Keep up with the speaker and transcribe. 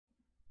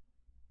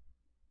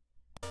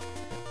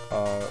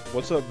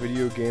What's up,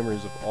 video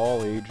gamers of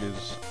all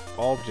ages,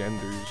 all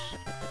genders,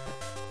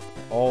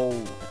 all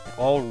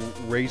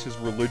races,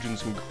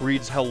 religions, and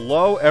creeds?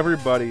 Hello,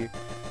 everybody,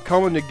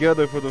 coming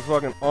together for the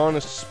fucking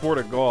honest sport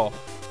of golf.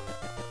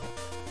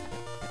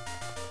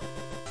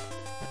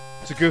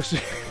 To go see,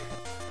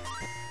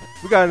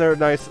 we got another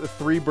nice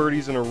 3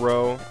 birdies in a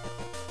row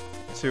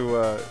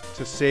to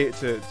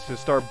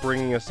start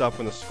bringing us up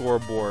on the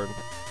scoreboard.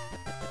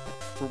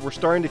 We're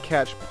starting to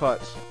catch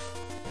putts.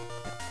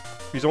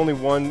 He's only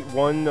one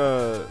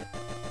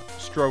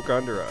stroke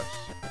under us.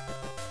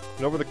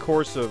 And over the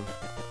course of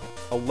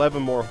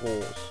 11 more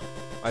holes,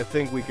 I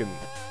think we can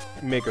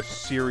make a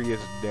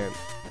serious dent.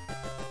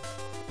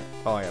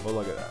 Oh yeah, but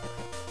look at that.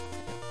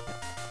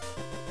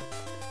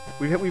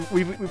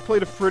 We've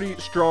played a pretty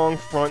strong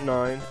front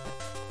 9.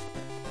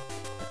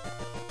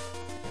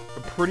 A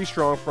pretty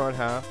strong front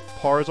half.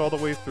 Pars all the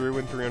way through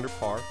and 3 under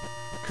par.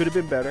 Could have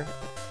been better.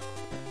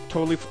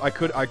 Totally, I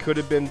could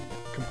have been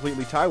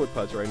completely tied with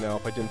putts right now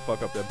if I didn't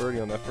fuck up that birdie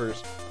on that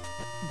first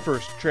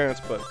chance,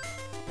 but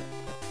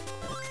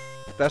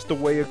that's the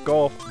way of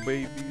golf,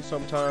 baby.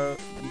 Sometimes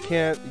you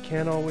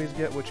can't always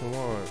get what you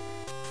want.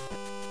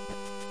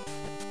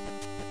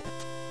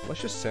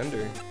 Let's just send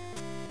her.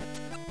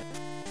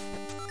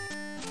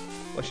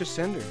 Let's just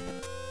send her.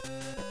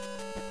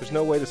 There's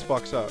no way this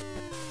fucks up.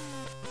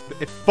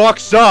 It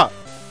fucks up!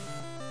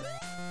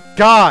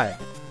 God!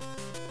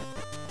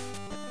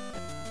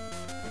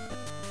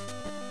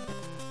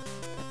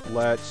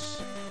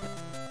 Let's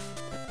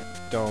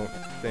don't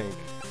think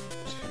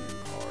too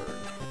hard.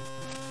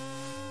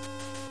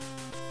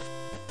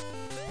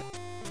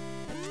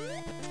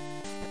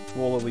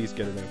 We'll at least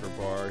get it in for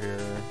par here.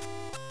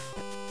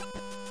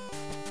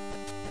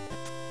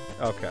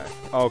 Okay,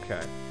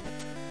 okay.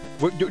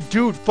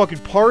 Dude, fucking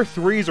par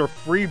 3s are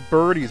free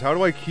birdies. How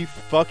do I keep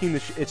fucking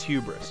this? It's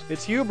hubris.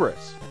 It's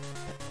hubris.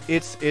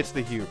 It's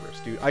the hubris,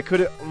 dude. I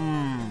could have.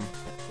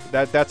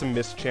 That's a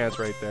missed chance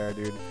right there,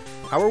 dude.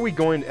 How are we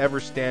going to ever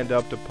stand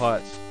up to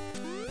putts,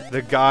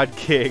 the God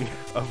King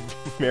of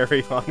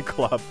Marion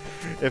Club,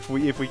 if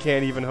we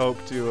can't even hope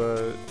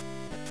to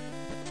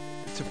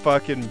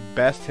fucking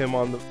best him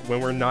on the when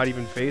we're not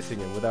even facing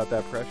him without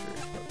that pressure?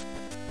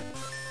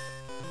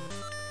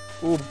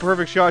 Ooh,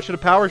 perfect shot. Should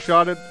have power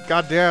shot it.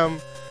 God damn,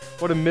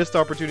 what a missed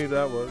opportunity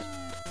that was.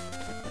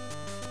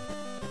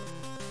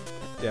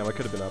 Damn, I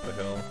could have been up the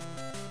hill.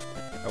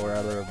 I would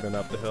rather have been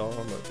up the hill,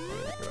 but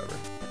whatever.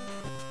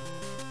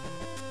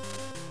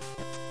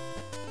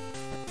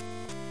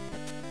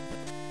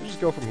 Just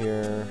go from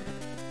here.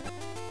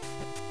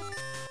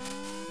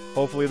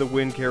 Hopefully the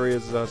wind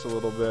carries us a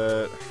little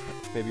bit.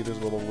 Maybe there's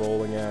a little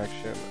rolling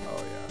action. Oh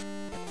yeah.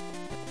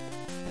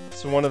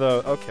 So one of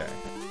the okay.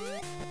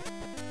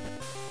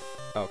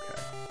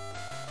 Okay.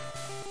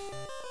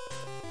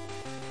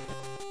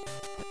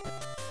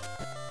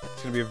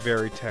 It's gonna be a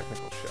very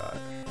technical shot.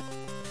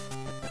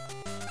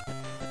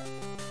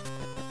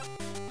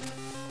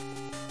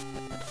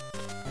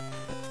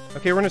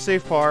 Okay, we're gonna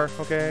save par.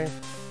 Okay.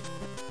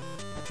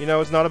 You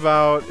know, it's not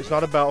about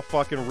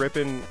fucking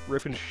ripping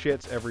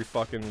shits every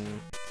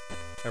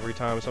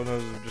time.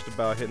 Sometimes it's just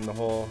about hitting the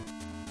hole.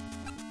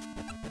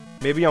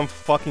 Maybe I'm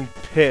fucking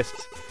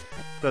pissed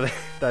that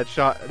that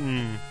shot.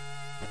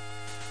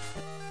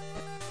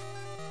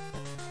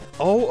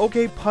 Oh,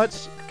 okay,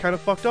 putts kind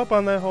of fucked up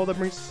on that hole. That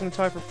brings us in a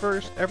tie for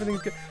first.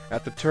 Everything's good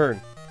at the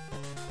turn.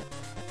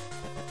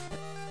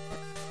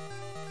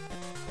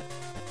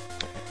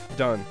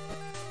 Done.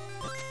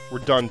 We're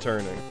done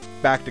turning.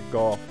 Back to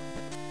golf.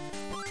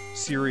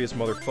 Serious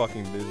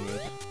motherfucking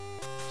business.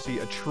 See,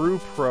 a true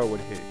pro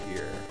would hit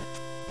here.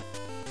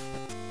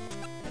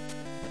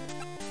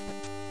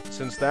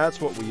 Since that's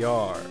what we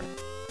are,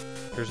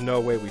 there's no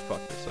way we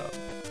fuck this up.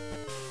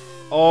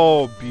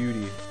 Oh,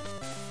 beauty.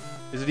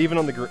 Is it even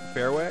on the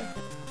fairway?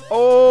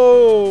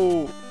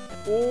 Oh!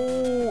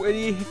 Oh, and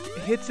he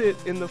hits it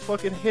in the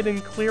fucking hidden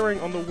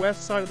clearing on the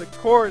west side of the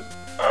course.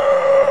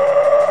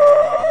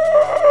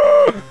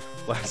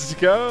 Let's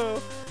go.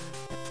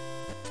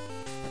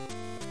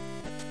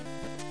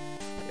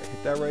 Yeah,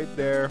 hit that right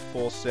there.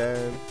 Full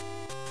send.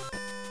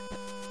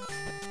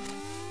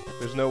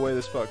 There's no way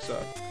this fucks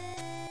up.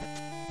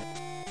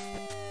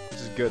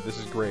 This is good. This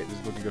is great. This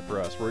is looking good for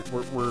us. We're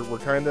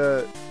kind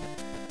of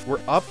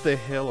up the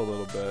hill a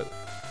little bit.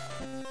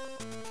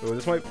 So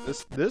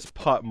this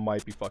putt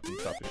might be fucking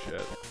tough as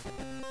shit.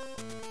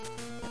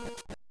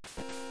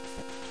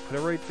 Put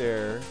it right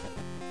there.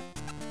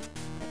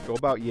 Go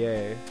about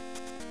yay.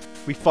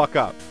 We fuck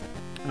up.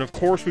 And of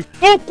course we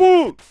fuck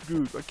up!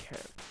 Dude, I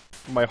can't.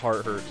 My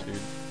heart hurts, dude.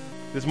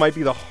 This might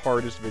be the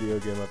hardest video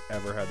game I've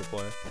ever had to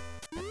play.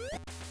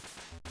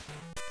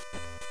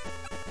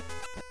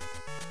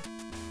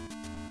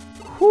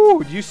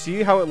 Whew, do you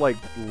see how it like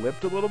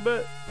lipped a little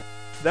bit?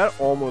 That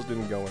almost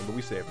didn't go in, but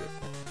we saved it.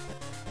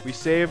 We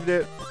saved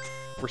it.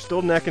 We're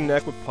still neck and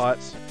neck with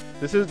putts.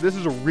 This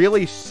is a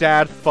really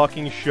sad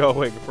fucking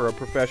showing for a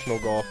professional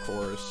golf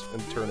course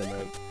and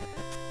tournament.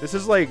 This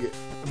is like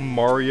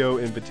Mario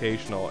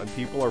Invitational, and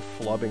people are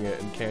flubbing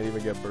it and can't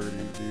even get birdies,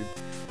 dude.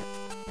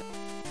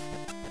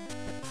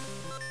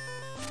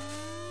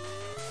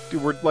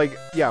 Dude, we're like,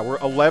 yeah, we're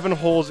 11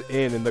 holes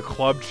in, and the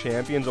club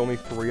champion's only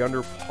 3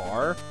 under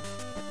par.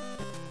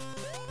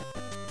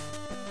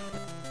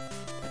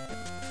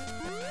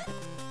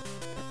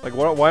 Like,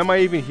 why am I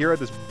even here at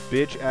this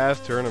bitch-ass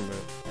tournament?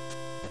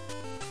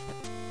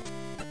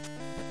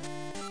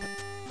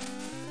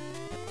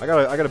 I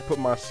gotta put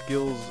my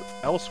skills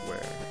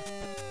elsewhere.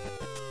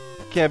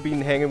 Can't be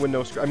hanging with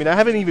no I mean, I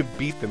haven't even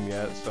beat them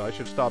yet, so I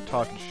should stop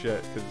talking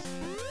shit, because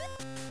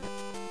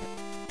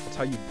that's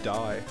how you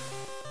die.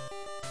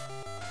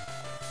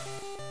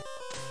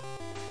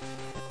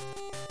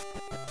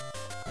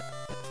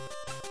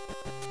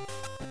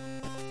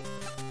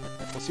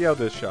 We'll see how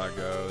this shot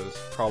goes.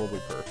 Probably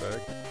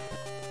perfect.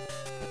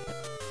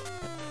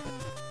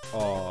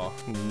 Aw,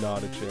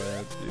 not a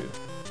chance, dude.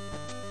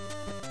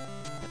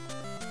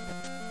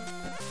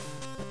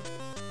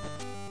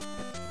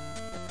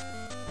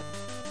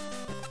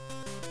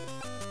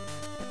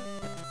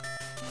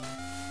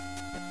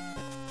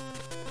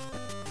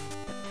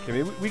 Okay,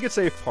 maybe we could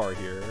save par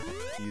here.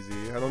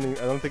 Easy. I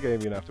don't think I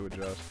even have to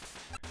adjust.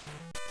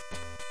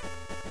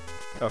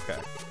 Okay.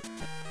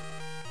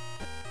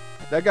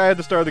 That guy at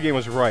the start of the game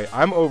was right.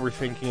 I'm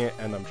overthinking it,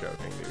 and I'm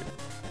joking, dude.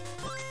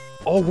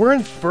 Oh, we're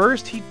in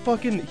first? He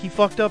fucked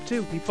up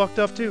too. He fucked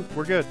up too.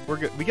 We're good. We're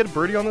good. We get a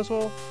birdie on this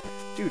hole?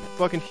 Dude,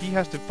 he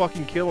has to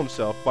fucking kill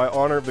himself by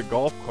honor of the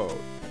golf quote.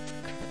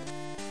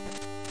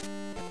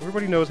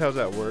 Everybody knows how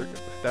that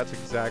works. That's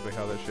exactly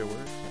how that shit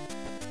works.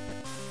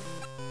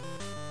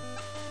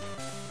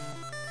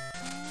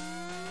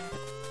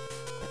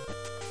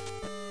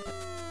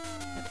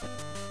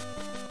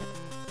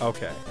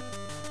 Okay.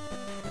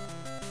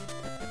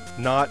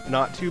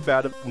 Not too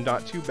bad.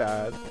 Not too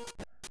bad.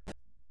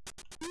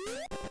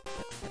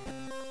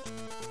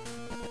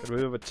 Got a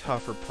bit of a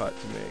tougher putt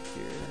to make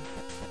here.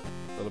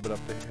 A little bit up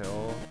the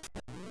hill.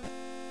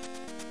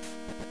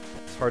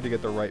 It's hard to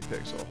get the right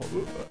pixel.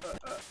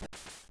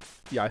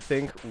 Yeah, I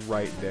think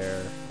right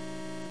there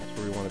is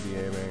where we want to be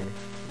aiming.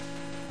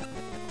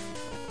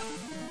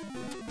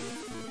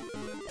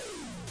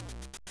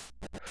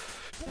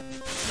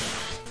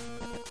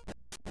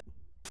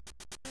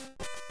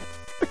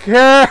 I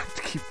can't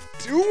keep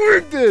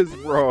doing this,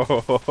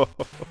 bro.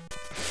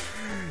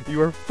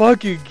 You are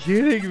fucking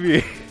kidding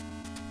me.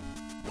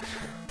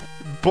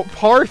 But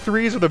par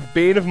 3s are the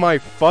bane of my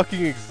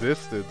fucking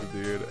existence,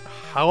 dude.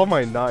 How am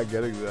I not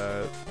getting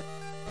that?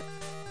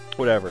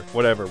 Whatever,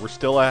 whatever. We're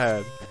still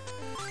ahead.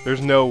 There's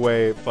no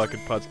way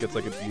fucking Putz gets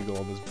like an eagle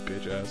on this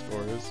bitch-ass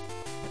course.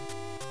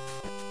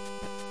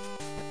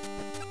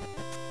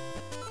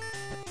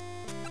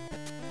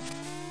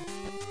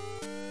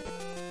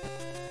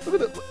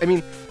 Look at that. I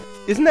mean,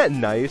 isn't that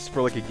nice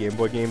for like a Game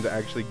Boy game to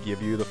actually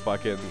give you the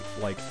fucking,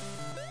 like,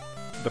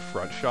 the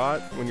front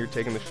shot when you're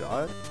taking the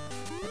shot?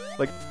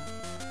 Like,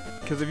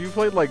 because if you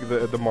played like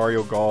the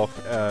Mario Golf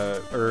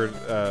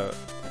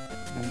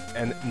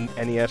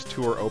NES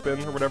Tour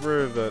Open or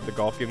whatever, the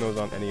golf game that was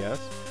on NES,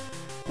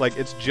 like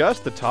it's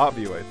just the top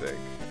view, I think.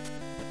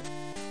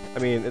 I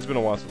mean, it's been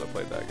a while since I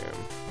played that game.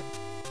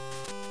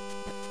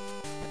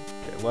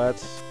 Okay,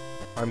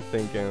 I'm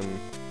thinking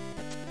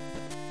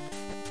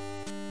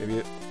maybe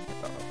it.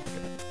 Oh,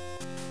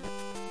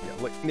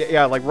 okay.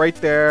 Yeah, like right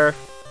there.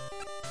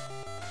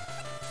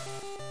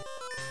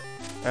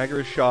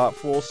 Accurate shot,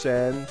 full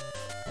send.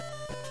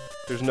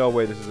 There's no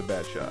way this is a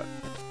bad shot.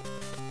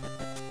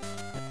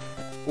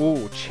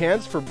 Ooh,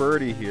 chance for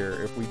birdie here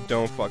if we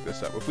don't fuck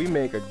this up. If we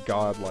make a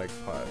godlike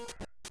putt.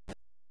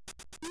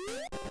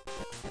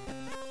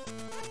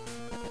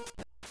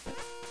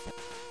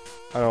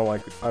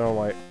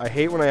 I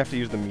hate when I have to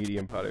use the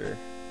medium putter.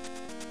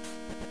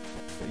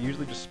 It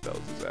usually just spells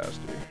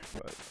disaster,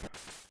 but...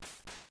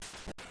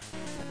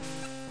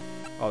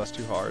 Oh, that's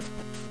too hard.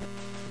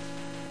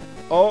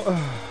 Oh!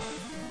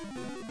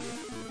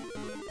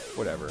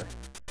 Whatever.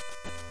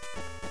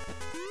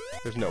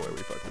 There's no way we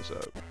fuck this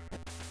up.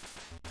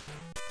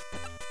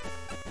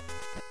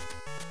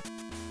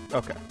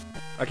 Okay.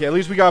 Okay, at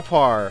least we got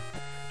par.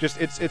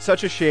 Just, it's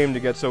such a shame to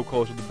get so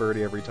close with the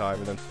birdie every time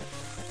and then...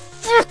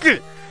 Fuck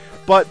it!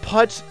 But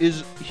Putz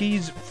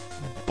he's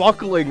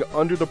buckling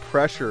under the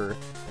pressure.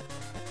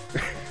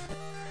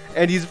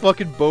 And he's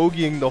fucking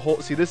bogeying the whole...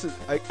 See, this is...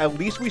 at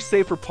least we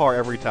save for par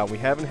every time. We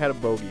haven't had a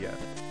bogey yet.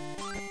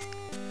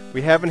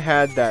 We haven't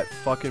had that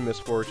fucking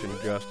misfortune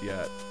just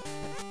yet.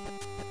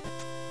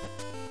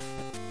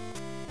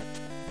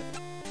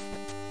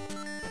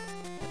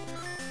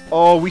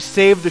 Oh, we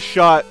saved the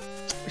shot.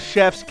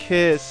 Chef's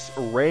kiss.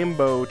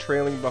 Rainbow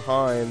trailing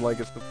behind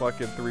like it's the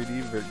fucking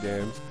 3D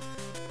games.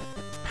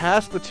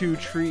 Past the 2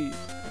 trees.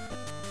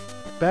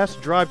 Best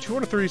drive,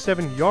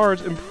 237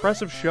 yards.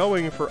 Impressive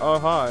showing for a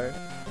high.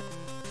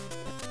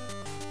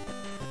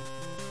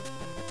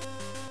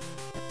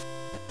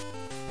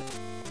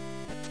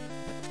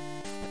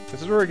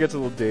 This is where it gets a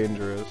little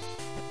dangerous.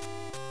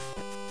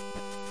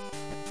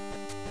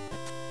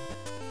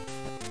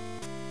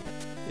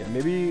 Yeah,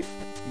 maybe...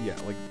 Yeah,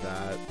 like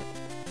that.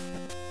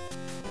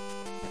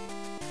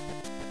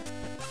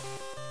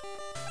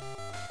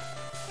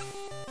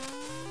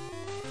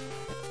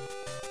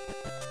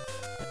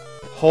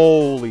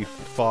 Holy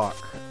fuck.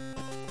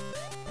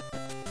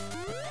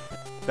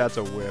 That's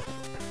a whiff.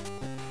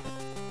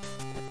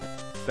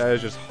 That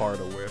is just hard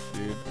a whiff,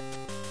 dude.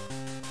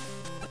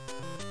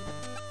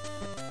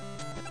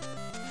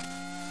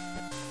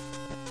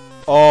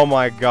 Oh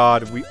my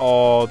god, we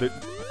all did.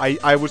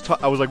 I was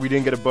like, we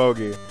didn't get a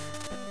bogey.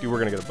 Dude, we're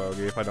gonna get a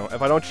bogey if I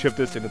don't chip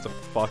this in. It's a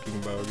fucking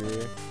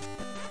bogey.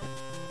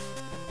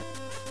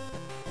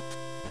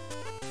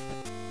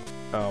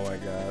 Oh my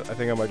god, I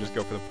think I might just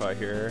go for the putt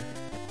here.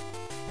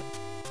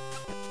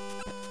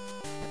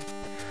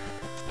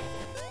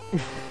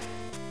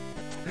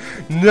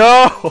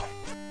 No!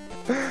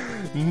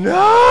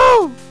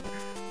 No!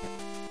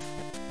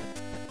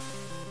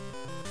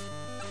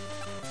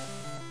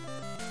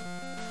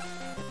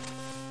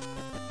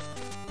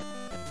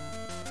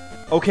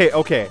 Okay,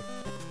 okay.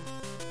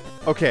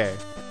 Okay.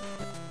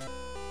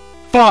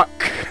 Fuck!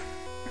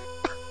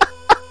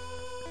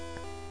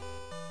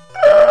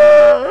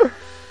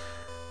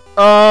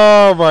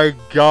 Oh my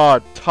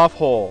god. Tough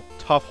hole.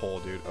 Tough hole,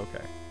 dude.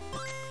 Okay.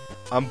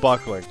 I'm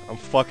buckling. I'm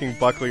fucking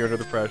buckling under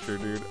the pressure,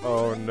 dude.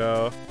 Oh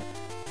no.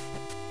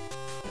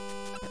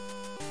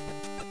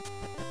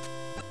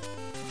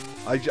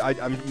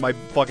 My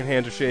fucking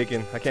hands are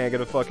shaking. I can't get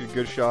a fucking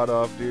good shot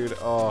off, dude.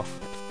 Oh.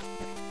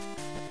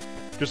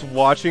 Just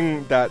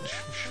watching that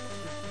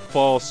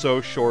fall so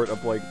short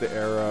of, like, the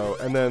arrow,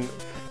 and then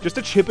just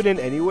to chip it in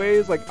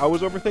anyways, like, I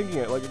was overthinking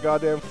it like a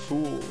goddamn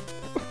fool.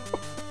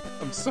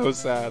 I'm so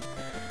sad.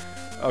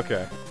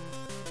 Okay.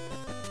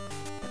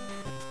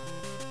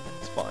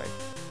 It's fine.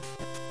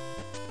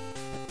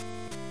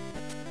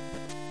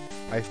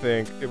 I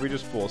think if we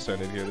just full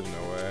send it here, there's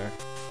no way.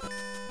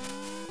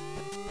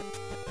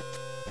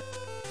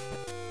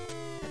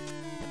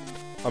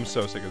 I'm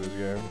so sick of this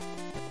game.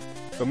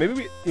 But maybe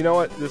we, you know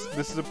what, this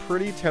is a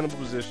pretty tenable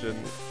position.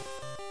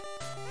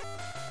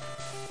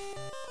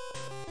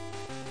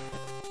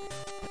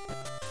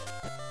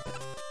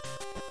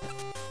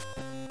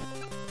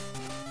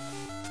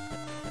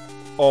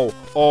 Oh,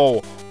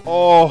 oh,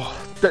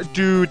 oh,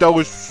 dude, that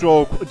was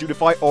so cool. Dude,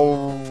 if I,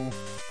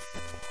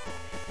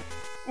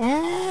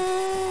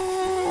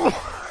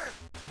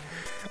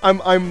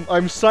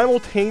 I'm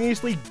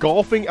simultaneously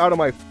golfing out of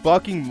my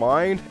fucking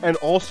mind and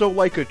also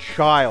like a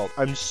child.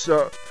 I'm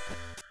so...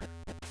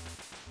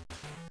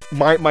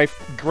 My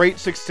great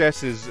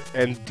successes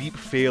and deep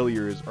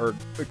failures are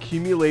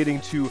accumulating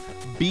to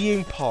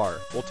being par.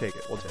 We'll take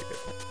it, we'll take it.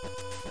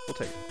 We'll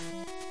take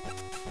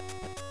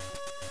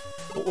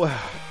it.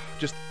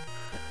 Just...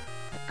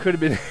 could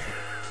have been...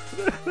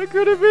 that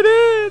could have been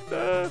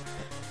it!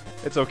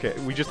 It's okay.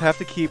 We just have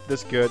to keep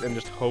this good and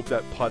just hope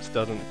that putts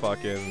doesn't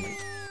fucking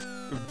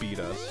beat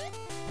us.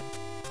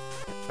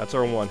 That's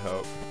our one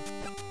hope.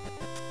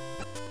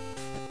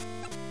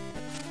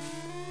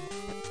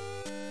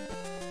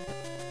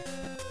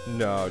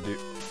 No, dude.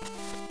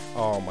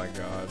 Oh my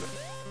god.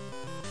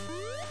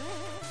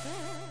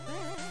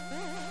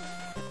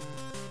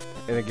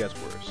 And it gets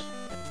worse.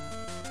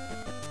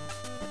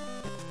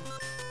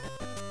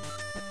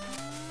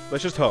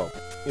 Let's just hope.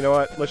 You know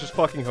what? Let's just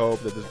fucking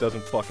hope that this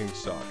doesn't fucking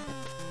suck.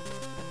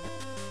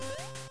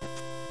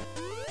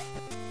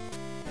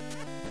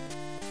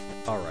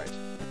 Alright.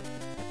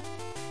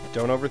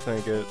 Don't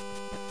overthink it.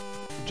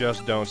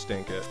 Just don't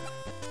stink it.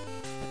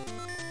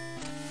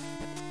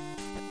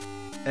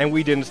 And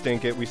we didn't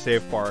stink it, we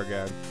saved par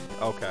again.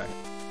 Okay.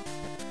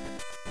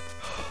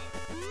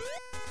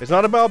 It's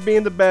not about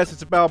being the best,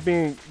 it's about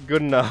being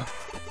good enough.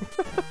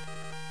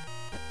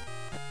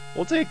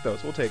 We'll take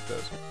those, we'll take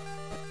those.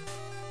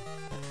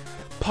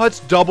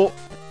 Putts double...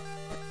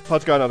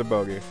 Putts got another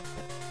bogey.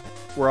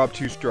 We're up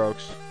 2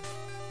 strokes.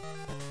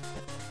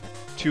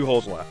 2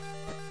 holes left.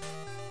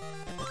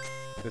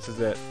 This is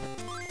it.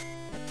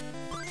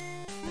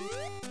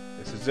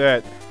 This is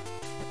it.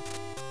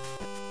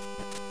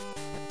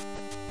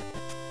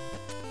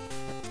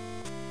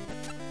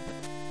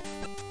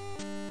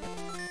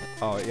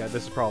 Oh, yeah,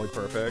 this is probably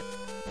perfect.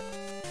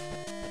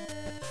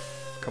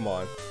 Come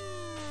on.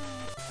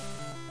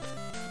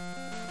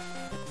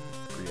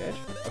 Green edge?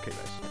 Okay,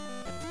 nice.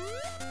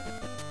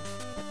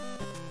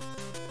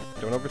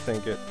 Don't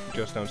overthink it.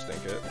 Just don't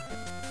stink it.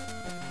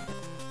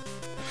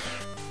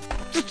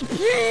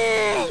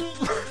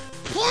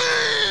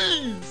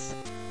 Please!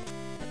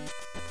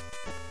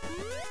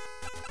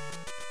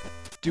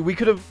 Dude, we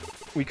could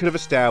have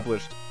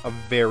established a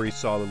very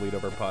solid lead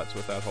over putts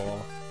with that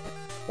hole.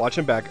 Watch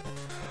him back.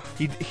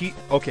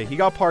 Okay, he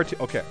got par too.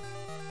 Okay.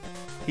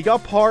 He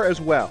got par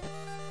as well.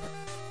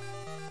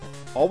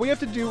 All we have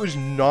to do is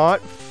not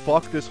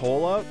fuck this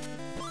hole up,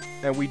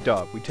 and we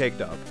dub. We take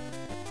dub.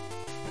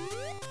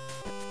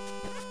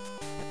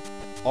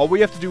 All we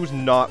have to do is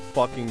not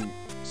fucking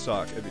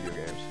suck at video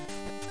games.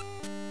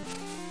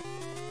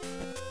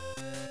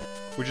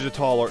 Which is a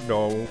taller...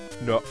 No.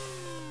 No.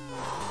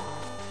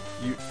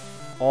 You...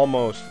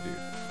 Almost, dude.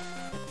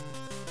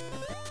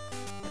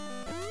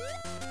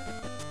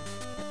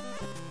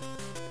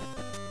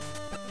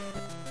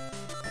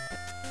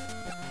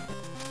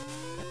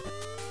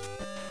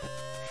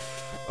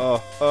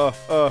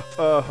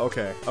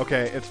 Okay.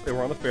 Okay,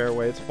 we're on the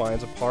fairway. It's fine.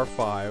 It's a par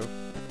 5.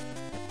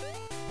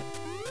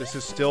 This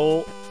is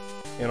still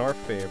in our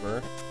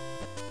favor.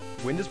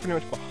 Wind is pretty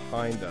much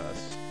behind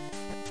us.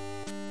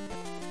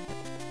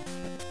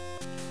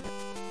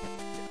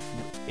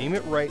 Aim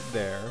it right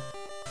there.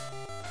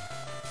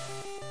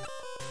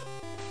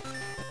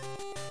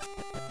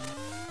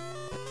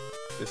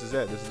 This is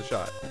it. This is the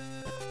shot.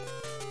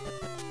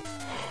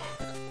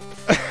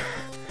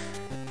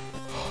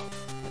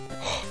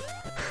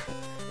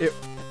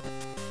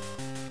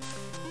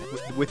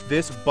 With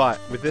this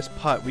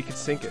putt, we could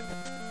sink it.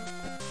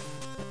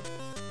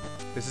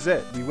 This is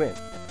it. We win.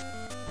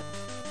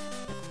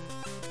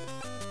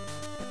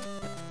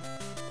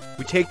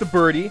 We take the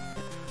birdie.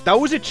 That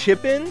was a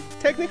chip in,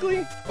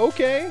 technically.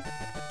 Okay.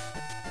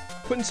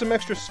 Putting some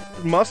extra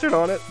mustard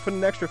on it. Putting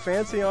an extra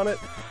fancy on it.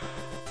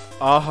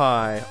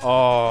 Hi.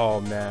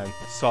 Oh, man.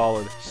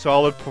 Solid.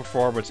 Solid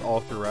performance all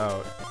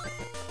throughout.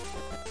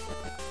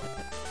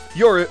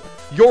 You're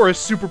a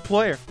super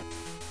player.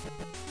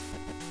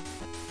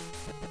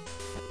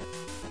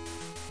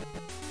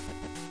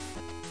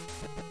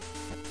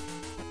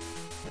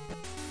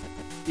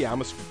 Yeah,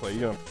 I'm a super player. You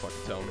don't have to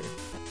fucking tell me.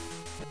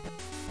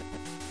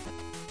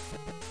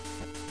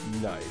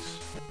 Nice.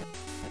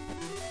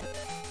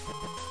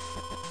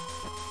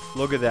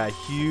 Look at that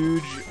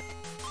huge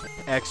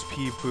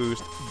XP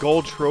boost.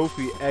 Gold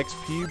trophy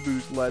XP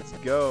boost. Let's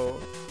go.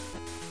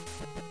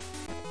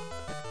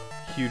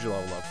 Huge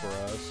level up for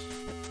us.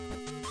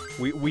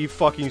 We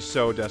fucking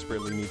so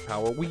desperately need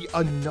power.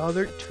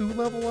 Another 2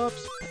 level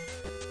ups?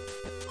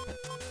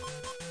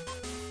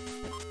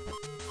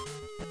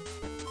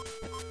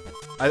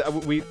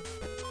 We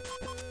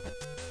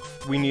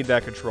need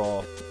that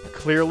control.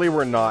 Clearly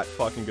we're not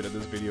fucking good at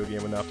this video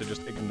game enough to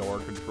just ignore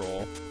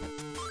control.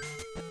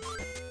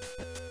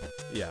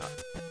 Yeah.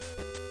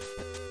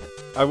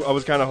 I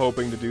was kind of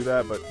hoping to do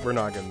that, but we're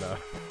not good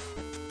enough.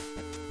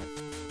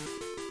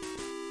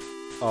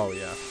 Oh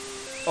yeah.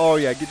 Oh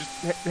yeah,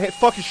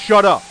 fucking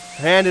shut up.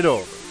 Hand it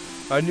over.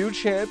 A new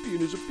champion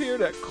has appeared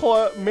at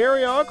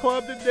Marriott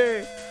Club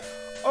today.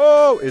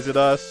 Oh, is it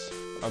us?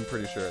 I'm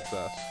pretty sure it's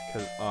us.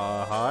 Cause,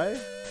 hi?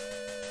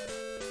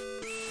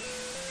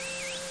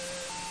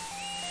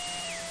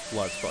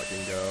 Let's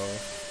fucking go.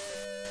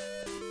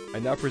 I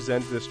now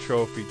present this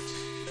trophy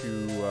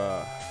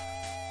to,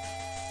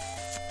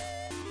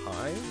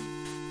 hi?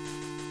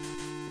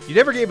 You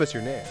never gave us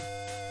your name.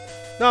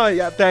 No,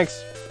 yeah,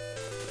 thanks.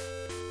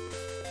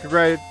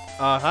 Congrats.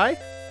 Hi?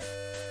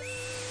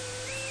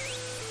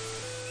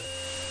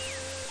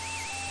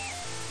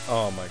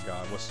 Oh my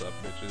god, what's up,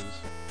 bitches?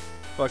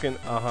 Fucking,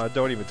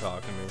 don't even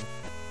talk to me.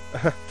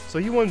 So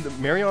you won the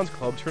Marion's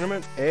Club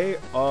tournament?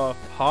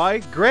 Hi?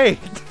 Great!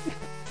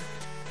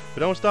 But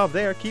don't stop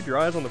there, keep your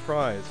eyes on the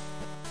prize.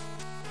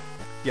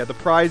 Yeah, the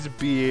prize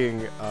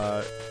being,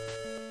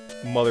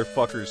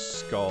 motherfucker's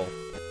skull.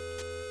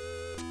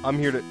 I'm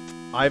here to...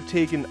 I've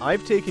taken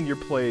your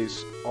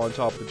place on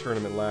top of the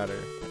tournament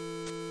ladder.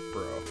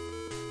 Bro.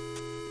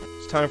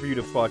 It's time for you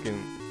to fucking...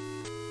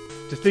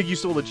 to think you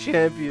stole the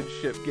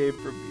championship game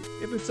from me.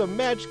 If it's a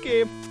match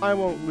game, I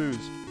won't lose.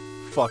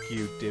 Fuck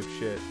you,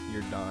 dipshit.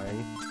 You're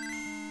dying.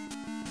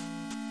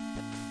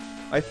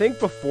 I think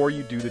before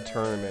you do the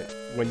tournament,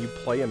 when you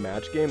play a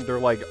match game, they're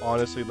like,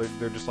 honestly,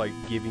 they're just like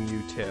giving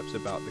you tips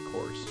about the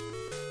course.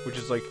 Which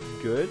is like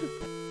good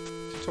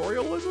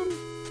tutorialism,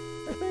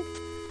 I think.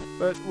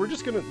 But we're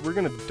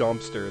gonna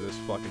dumpster this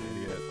fucking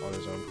idiot on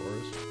his own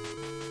course.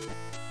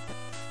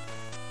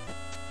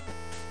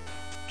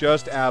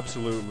 Just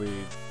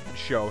absolutely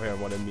show him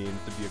what it means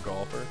to be a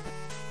golfer.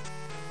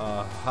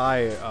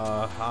 Hi,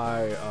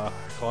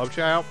 club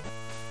champ.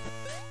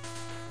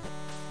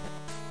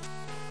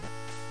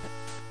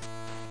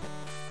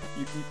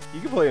 You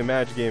can play a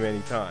match game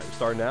anytime.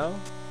 Start now?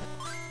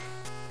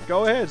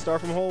 Go ahead,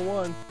 start from hole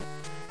 1.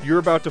 You're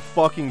about to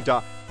fucking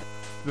die.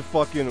 The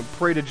fucking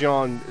pray to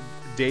John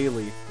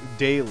daily.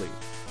 You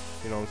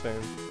know what I'm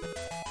saying?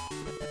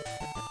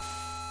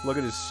 Look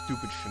at his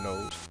stupid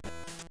schnoz.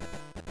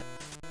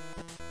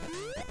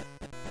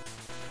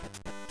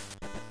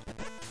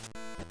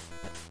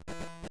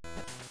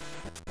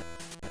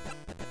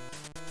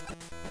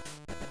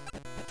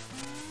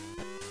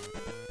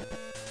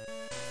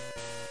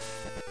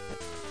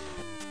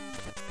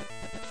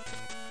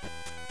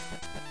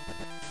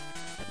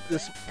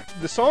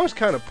 The song's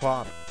kind of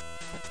pop.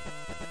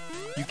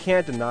 You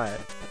can't deny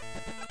it.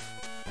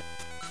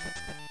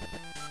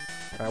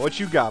 Alright, what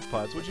you got,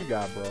 Putz? What you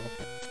got, bro?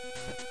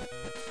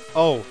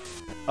 Oh,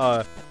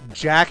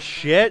 jack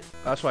shit?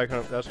 That's kind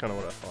of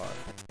what I thought.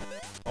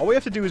 All we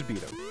have to do is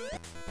beat him.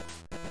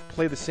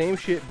 Play the same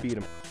shit, beat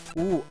him.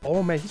 Ooh,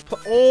 oh man,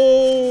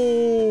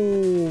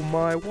 oh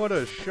my, what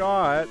a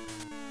shot.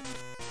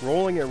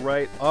 Rolling it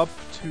right up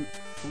to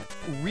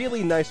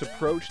really nice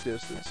approach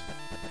distance.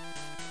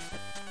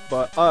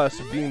 But us,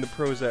 being the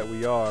pros that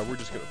we are, we're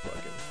just gonna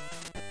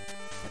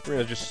we're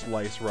gonna just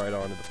slice right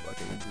onto the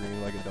fucking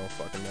green like it don't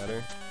fucking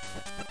matter.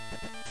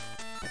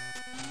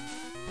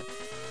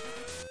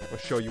 I'll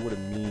show you what it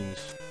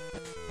means.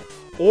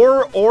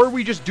 Or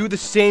we just do the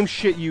same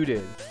shit you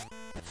did.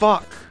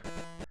 Fuck.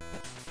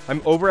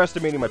 I'm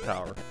overestimating my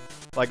power.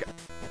 Like,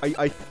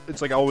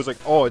 it's like always like,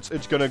 oh,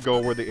 it's gonna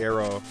go where the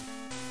arrow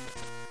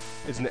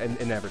is, and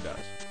it never does.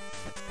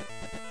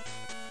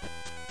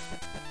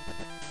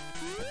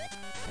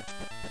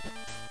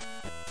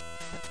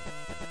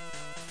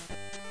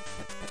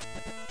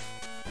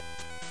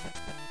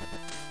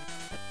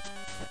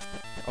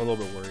 I'm a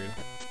little bit worried.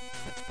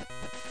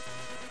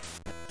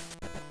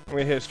 I'm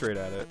gonna hit straight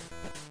at it.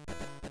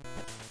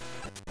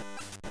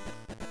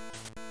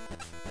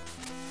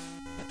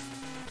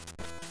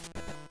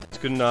 It's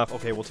good enough.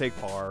 Okay, we'll take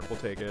par. We'll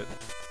take it.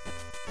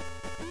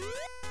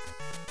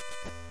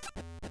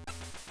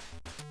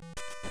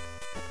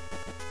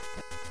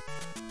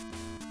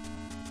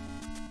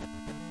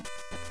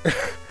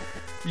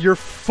 You're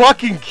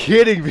fucking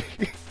kidding me.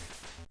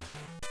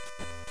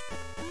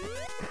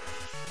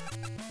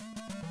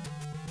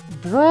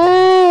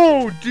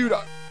 Bro, dude.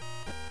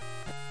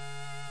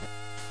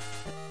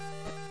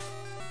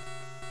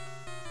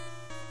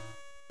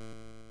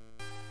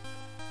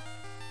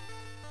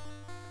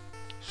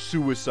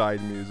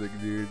 Suicide music,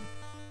 dude.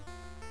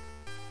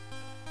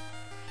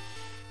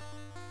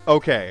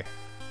 Okay.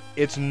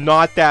 It's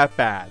not that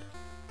bad.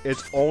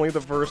 It's only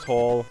the first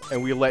hole,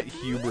 and we let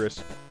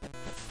hubris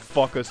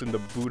fuck us in the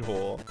boot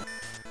hole.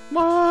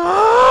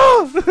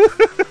 How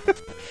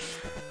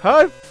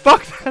I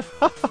fucked that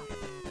up?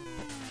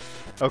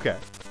 Okay.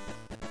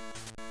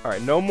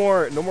 Alright, no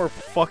more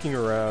fucking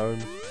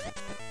around.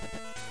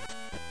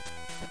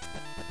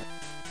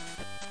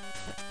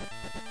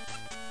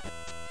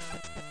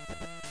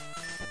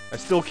 I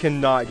still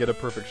cannot get a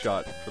perfect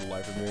shot for the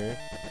life of me.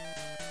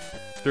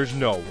 There's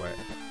no way.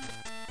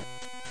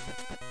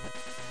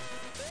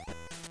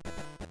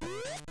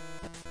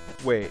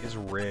 Wait, it's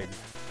rigged.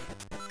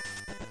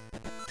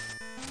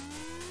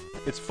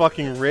 It's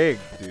fucking rigged,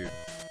 dude.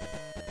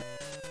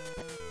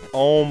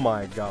 Oh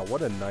my god,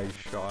 what a nice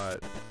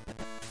shot.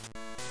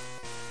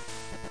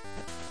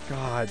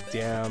 God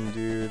damn,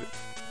 dude.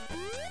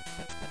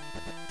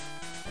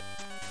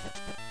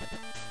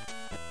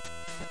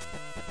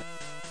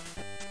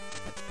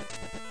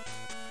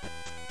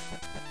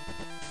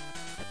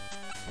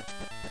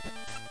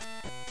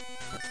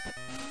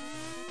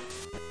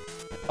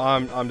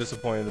 I'm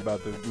disappointed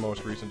about the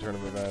most recent turn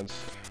of events.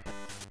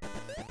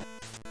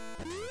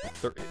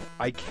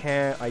 I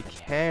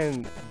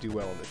can do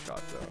well in this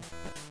shot though.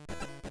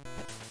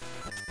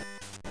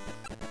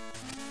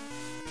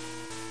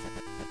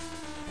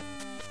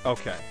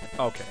 Okay,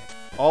 okay.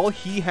 All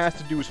he has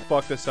to do is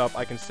fuck this up.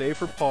 I can save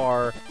for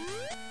par,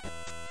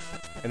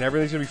 and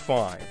everything's gonna be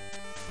fine.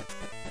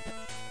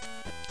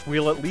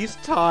 We'll at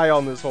least tie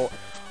on this hole.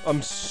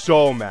 I'm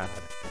so mad.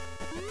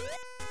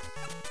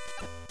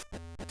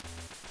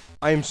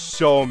 I am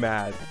so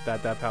mad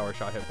that that power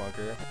shot hit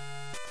bunker.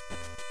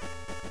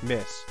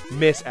 Miss.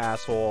 Miss,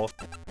 asshole.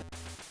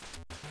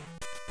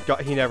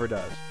 God, he never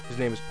does. His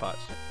name is Putz.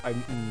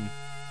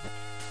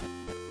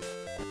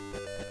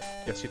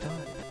 Yes, you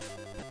tied.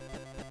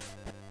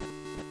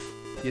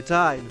 You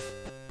tied.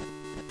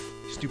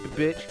 Stupid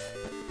bitch.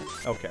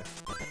 Okay.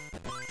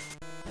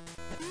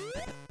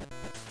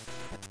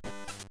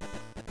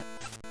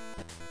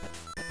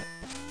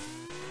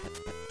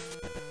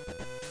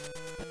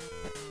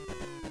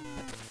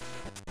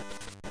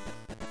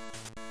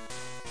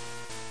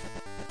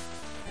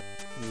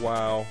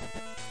 Wow.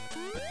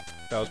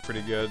 That was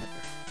pretty good.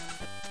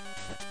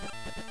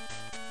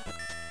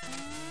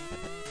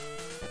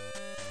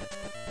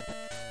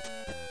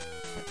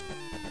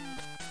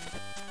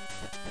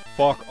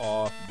 Fuck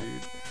off,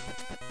 dude.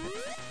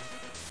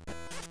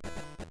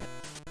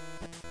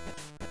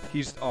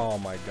 He's... Oh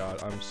my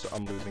god, I'm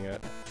losing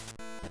it.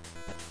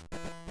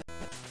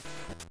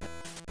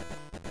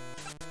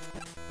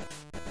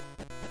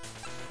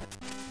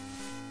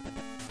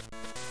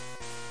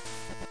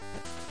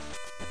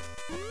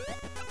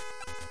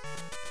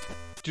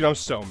 Dude, I'm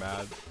so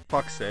mad.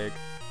 Fuck's sake.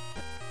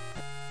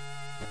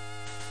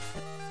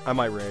 I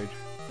might rage.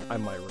 I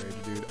might rage,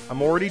 dude.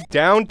 I'm already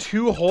down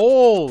 2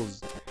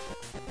 holes!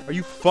 Are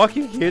you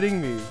fucking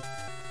kidding me?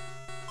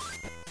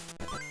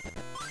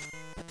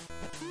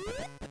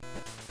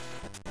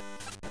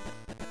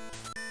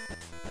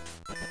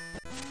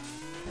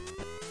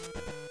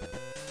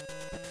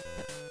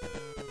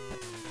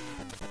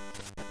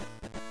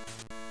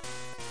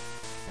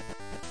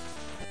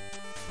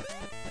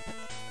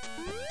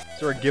 Is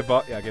there a give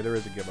up? Yeah, okay, there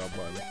is a give up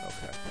button.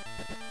 Okay.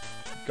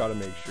 Gotta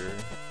make sure.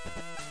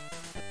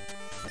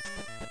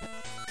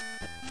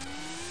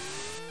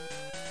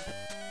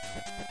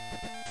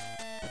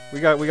 We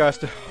got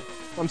to.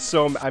 I'm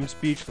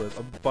speechless.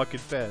 I'm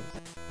fucking pissed.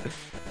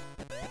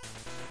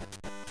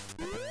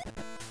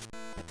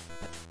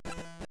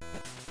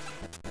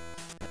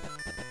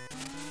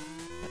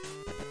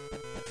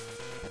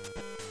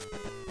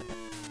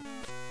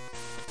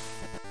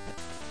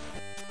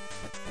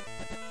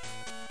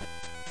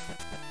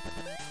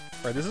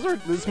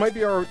 Alright, this might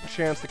be our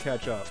chance to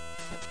catch up.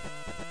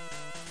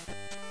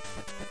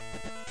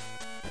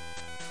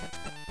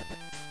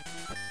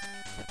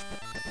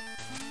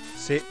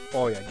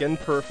 Oh yeah, getting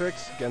perfect,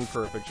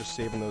 just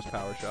saving those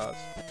power shots.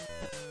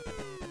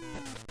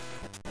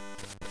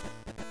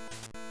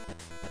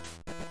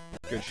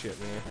 Good shit,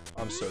 me.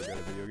 I'm so good at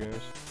video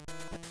games.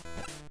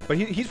 But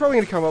he's probably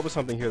gonna come up with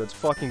something here that's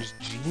fucking just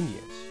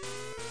genius.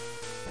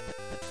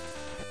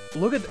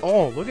 Look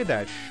at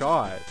that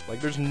shot. Like,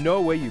 there's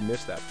no way you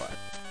missed that putt.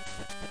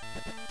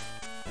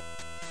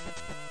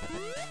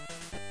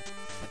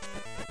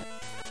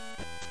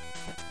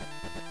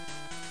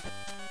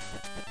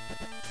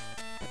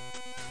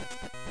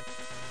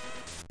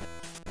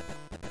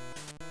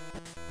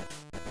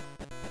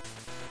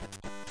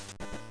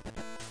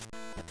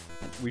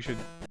 We should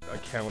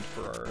account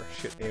for our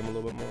shit aim a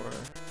little bit more.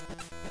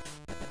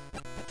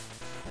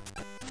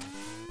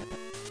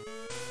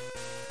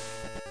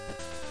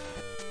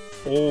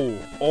 Oh!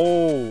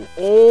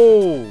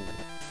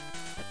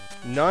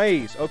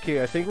 Nice.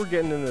 Okay, I think we're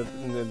getting in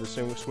the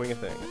swing of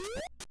things.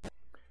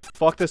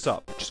 Fuck this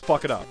up. Just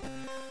fuck it up.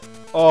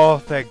 Oh,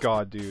 thank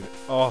God, dude.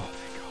 Oh, thank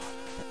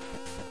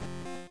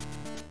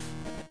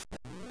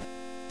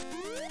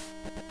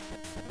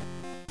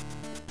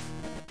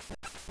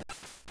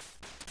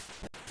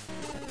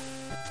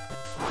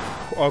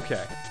God.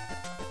 Okay.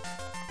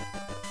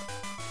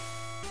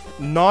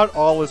 Not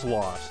all is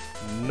lost.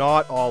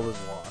 Not all is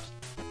lost.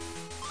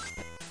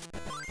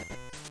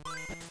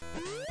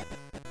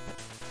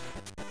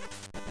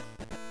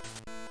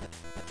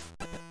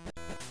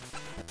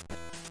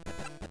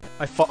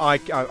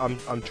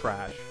 I'm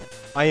trash.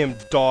 I am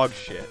dog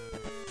shit.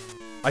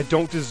 I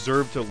don't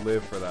deserve to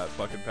live for that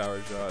fucking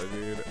power shot,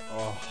 dude.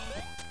 Oh.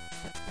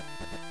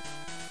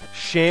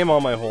 Shame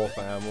on my whole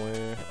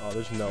family. Oh,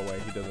 there's no way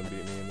he doesn't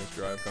beat me in this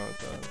drive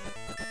contest.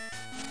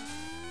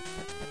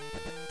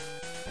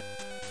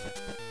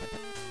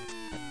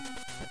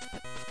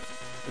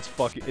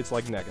 It's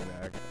like neck and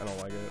neck. I don't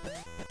like it.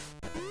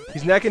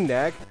 He's neck and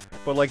neck,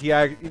 but like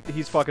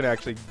he's fucking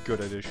actually good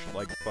at his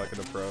like fucking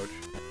approach.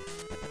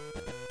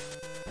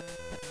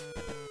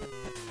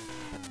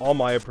 All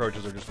my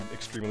approaches are just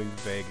extremely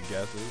vague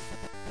guesses.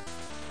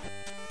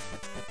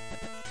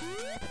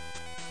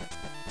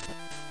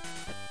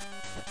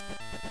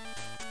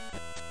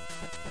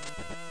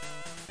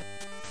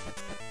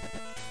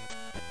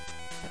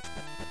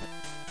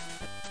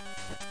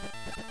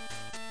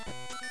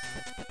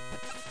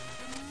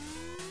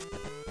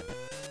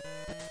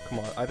 Come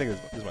on, I think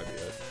this might be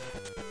it.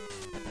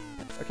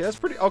 Okay, that's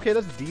pretty. Okay,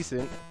 that's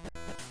decent.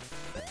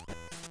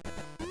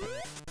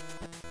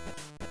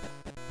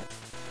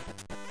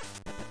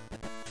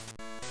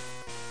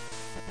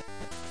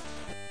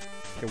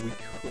 Okay, we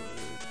could.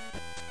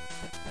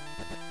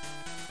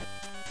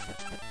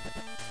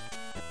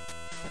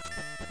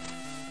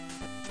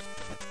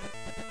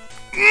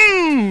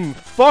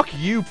 Fuck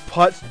you,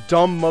 putts,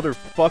 dumb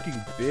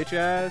motherfucking bitch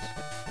ass.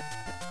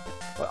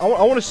 I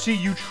want to see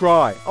you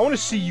try. I want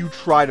to see you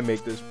try to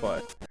make this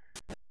putt.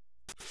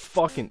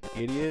 Fucking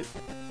idiot.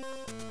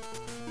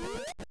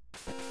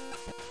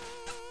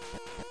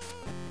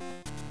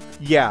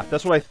 Yeah,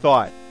 that's what I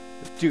thought.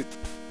 Dude.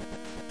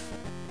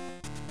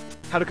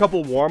 Had a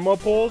couple warm-up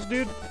holes,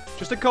 dude.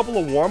 Just a couple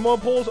of warm-up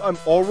holes, I'm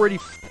already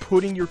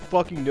putting your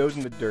fucking nose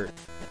in the dirt.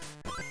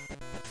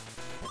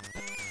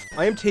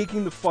 I am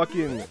taking the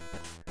fucking...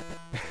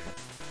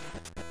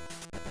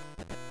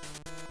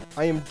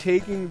 I am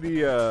taking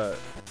the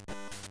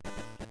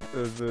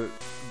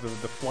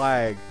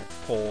flag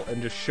pole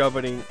and just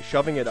shoving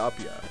it up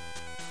ya.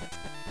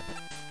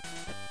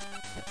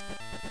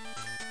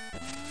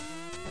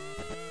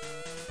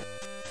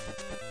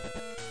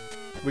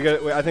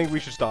 I think we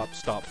should stop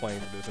playing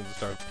for this and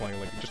start playing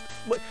like just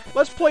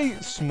let's play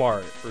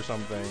smart or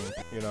something,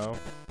 you know?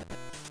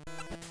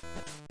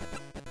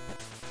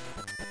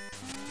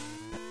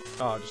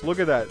 Oh, just look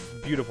at that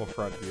beautiful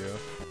front view.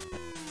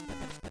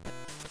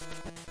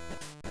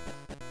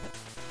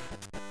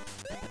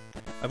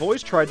 I've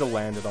always tried to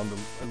land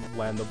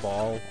the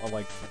ball on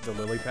like the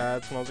lily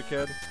pads when I was a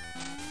kid,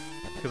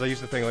 because I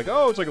used to think like,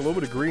 oh, it's like a little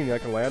bit of green, I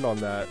can land on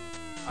that.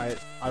 I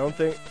don't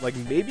think, like,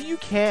 maybe you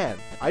can.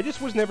 I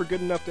just was never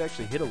good enough to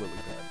actually hit a lily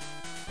pad.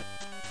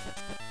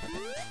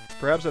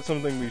 Perhaps that's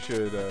something we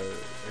should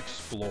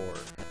explore.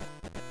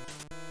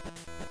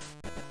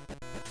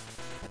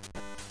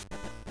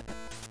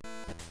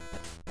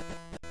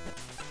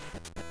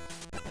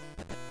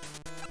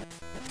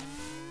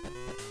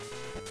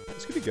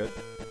 This could be good.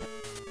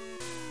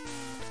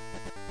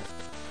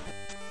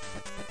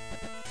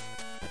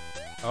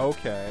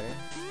 Okay.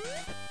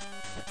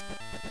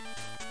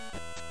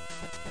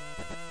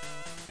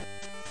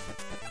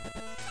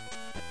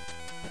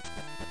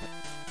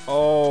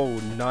 Oh,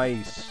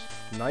 nice.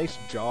 Nice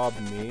job,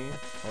 me.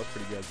 That was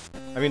pretty good.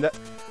 I mean,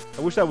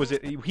 I wish that was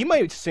it. He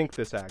might sink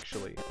this,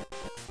 actually.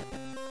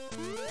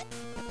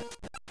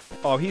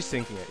 Oh, he's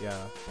sinking it, yeah.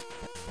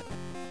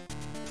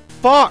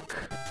 Fuck!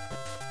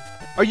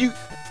 Are you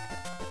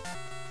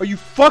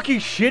fucking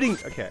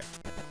shitting? Okay.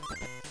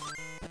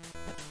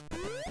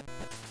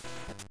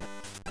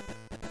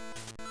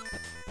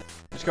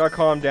 Just gotta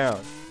calm down.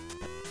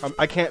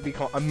 I can't be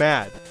calm. I'm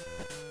mad.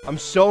 I'm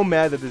so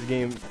mad that this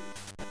game...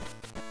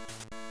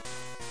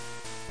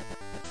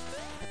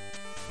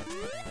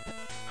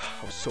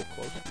 so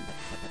close, dude.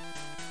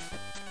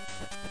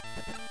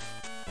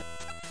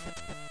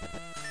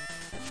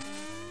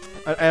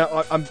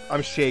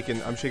 I'm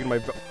shaking. I'm shaking my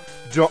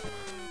jaw.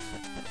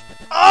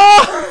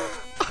 Ah!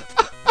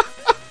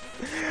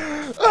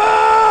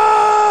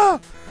 Ah!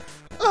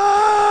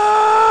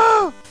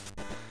 Ah!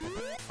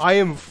 I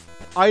am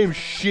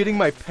shitting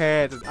my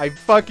pants. I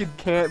fucking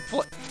can't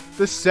play.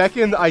 The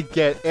second I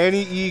get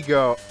any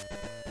ego,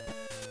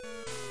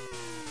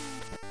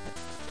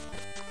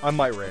 I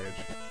might rage.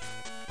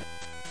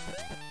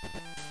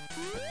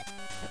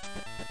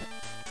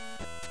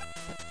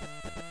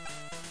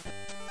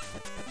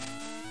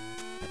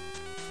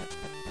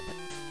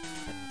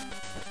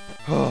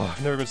 Oh,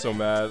 I've never been so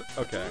mad.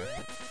 Okay.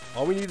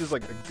 All we need is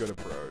like a good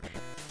approach.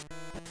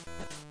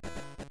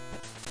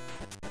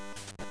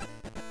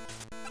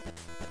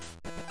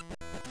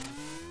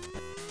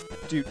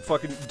 Dude,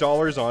 fucking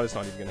dollars on, it's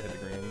not even gonna hit the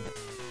green.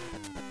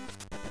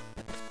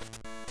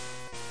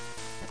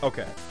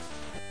 Okay.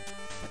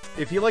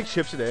 If he like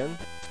chips it in,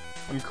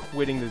 I'm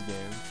quitting this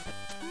game.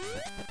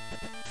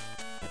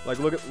 Like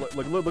look at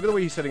the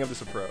way he's setting up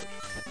this approach.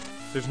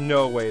 There's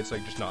no way it's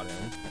like just not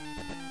in.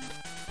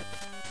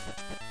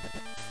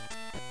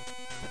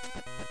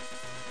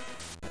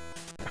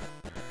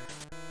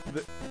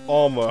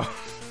 Almost.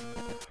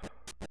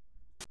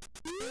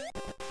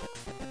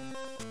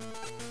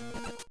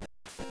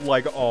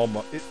 Like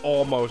almost. It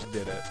almost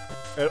did it.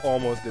 It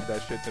almost did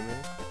that shit to me.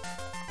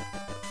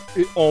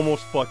 It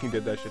almost fucking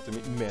did that shit to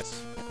me.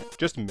 Miss.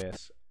 Just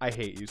miss. I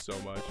hate you so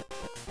much.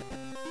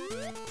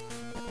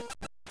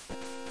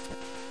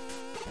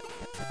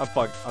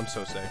 I'm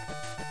so sick.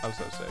 I'm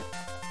so sick.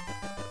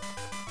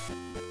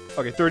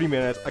 Okay, 30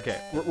 minutes.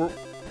 Okay, we're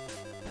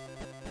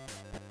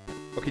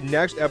okay,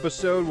 next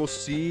episode we'll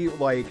see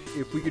like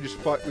if we could just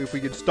if we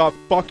could stop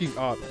fucking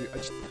up. Dude,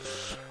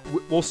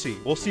 we'll see.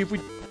 We'll see if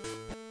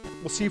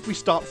we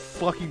stop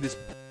fucking this